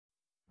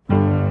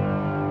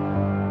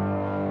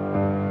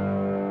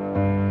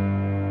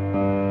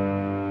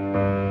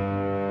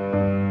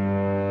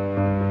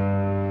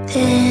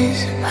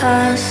There's a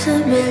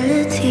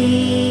possibility.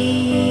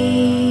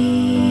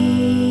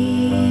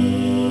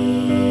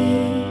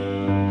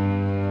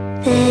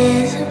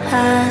 There's a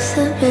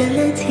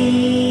possibility.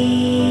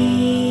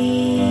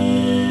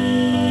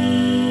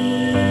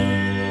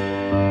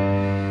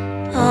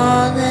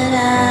 All that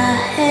I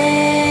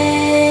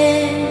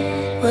had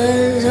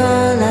was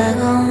all I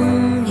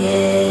gon'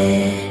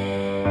 get.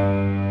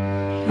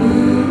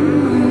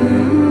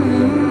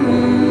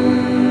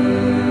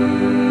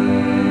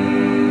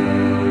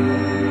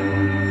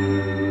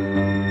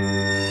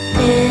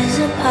 There's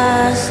a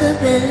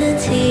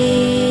possibility.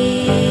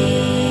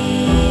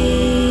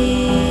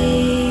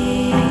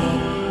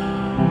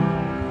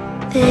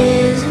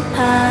 There's a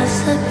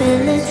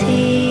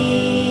possibility.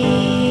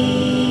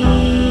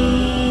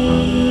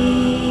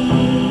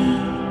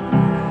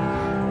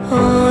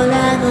 All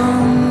I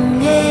gon'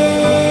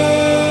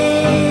 get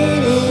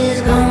is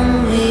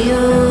gon' be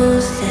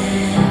your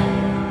step.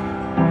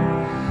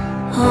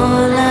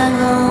 All I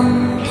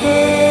gon'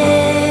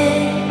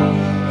 get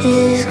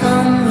is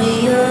gon' be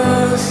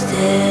your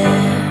step.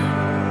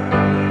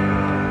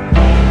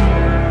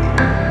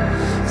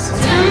 So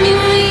tell me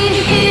when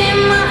you hear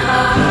my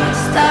heart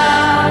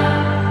stop.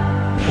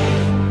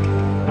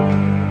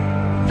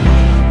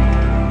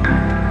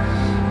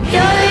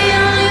 You're the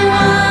only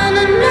one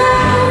I know.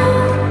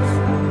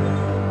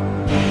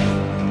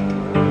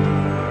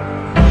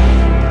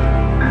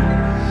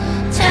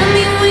 Tell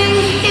me when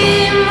you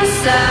hear my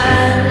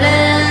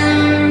silence.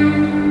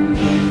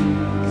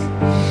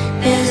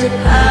 There's a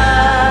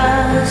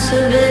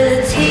possibility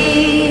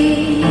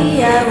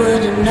I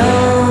wouldn't know.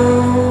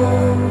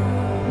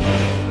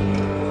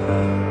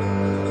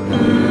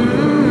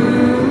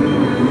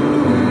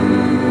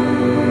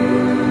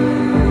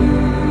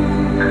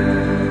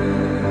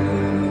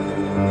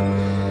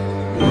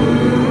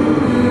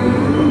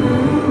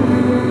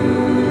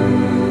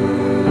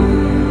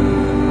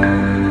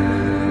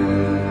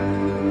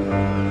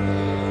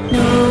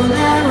 Know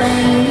that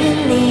when you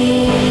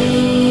leave,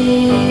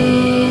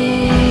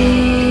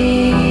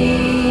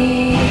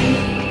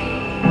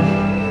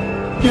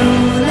 know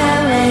that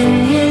when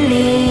you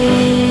leave,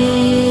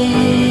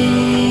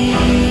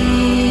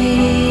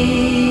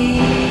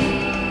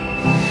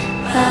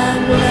 my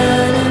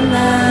blood and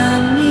my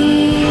me,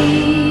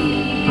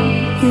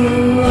 you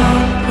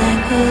walk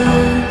like a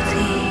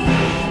thief.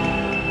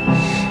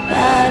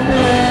 My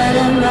blood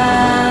and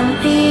my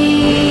me,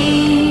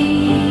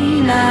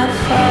 not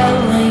fall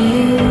when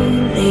you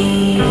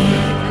leave.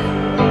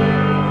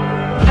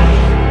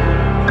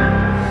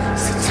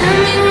 So tell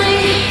me when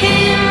you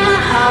hear my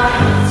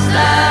heart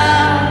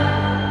stop.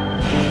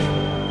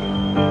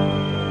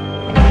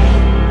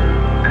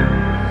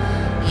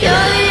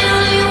 You're the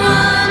only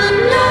one I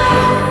know.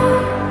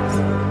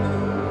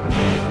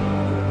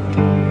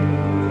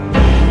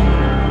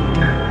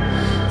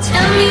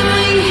 Tell me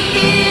when you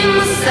hear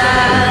my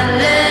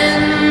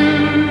silence.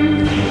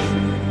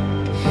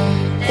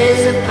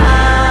 There's a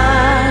possibility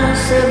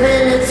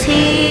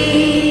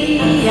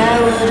I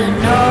wouldn't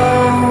know.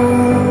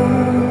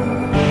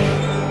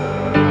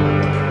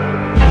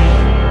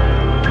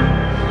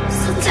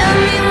 So tell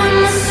me when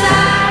the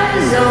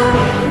sigh's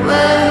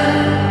over.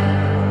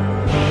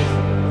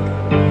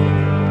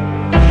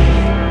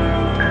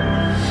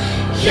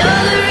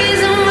 You're the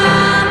reason why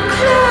I'm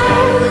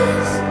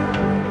close.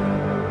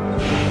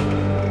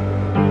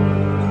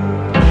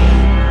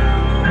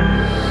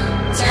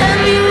 Tell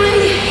me when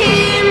you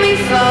hear me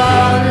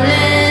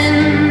falling.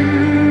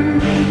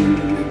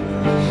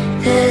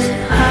 There's a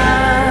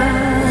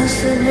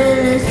possibility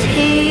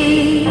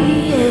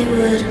it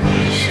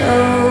wouldn't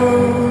show.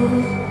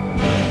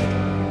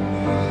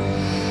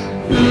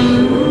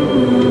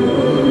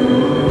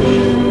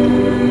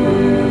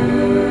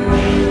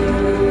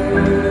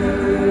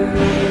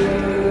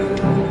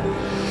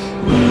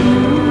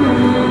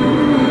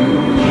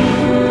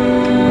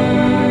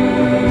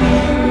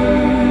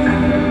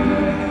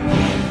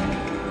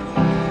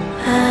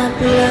 My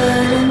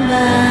blood and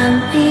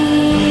my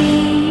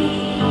being,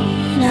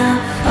 I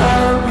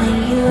fall when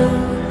you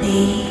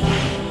leave.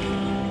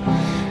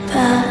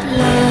 My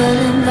blood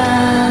and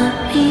my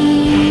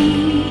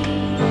being,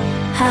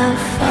 I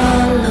fall.